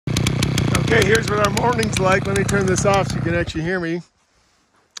Okay, here's what our morning's like. Let me turn this off so you can actually hear me.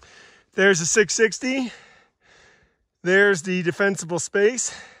 There's a 660. There's the defensible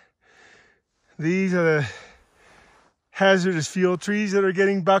space. These are the hazardous field trees that are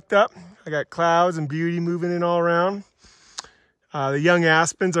getting bucked up. I got clouds and beauty moving in all around. The young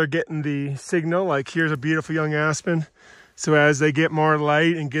aspens are getting the signal, like here's a beautiful young aspen. So as they get more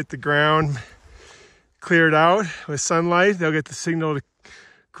light and get the ground cleared out with sunlight, they'll get the signal to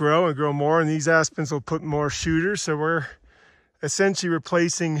grow and grow more, and these aspens will put more shooters. So we're essentially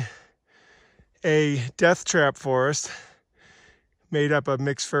replacing a death trap forest made up of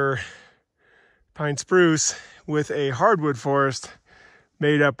mixed fir pine spruce with a hardwood forest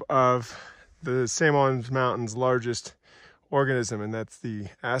made up of the San Juan Mountain's largest organism, and that's the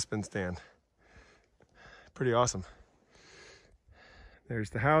aspen stand. Pretty awesome. There's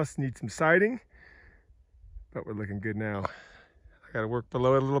the house, needs some siding, but we're looking good now. I got to work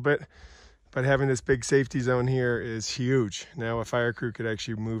below it a little bit, but having this big safety zone here is huge. Now a fire crew could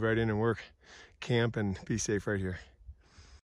actually move right in and work, camp, and be safe right here.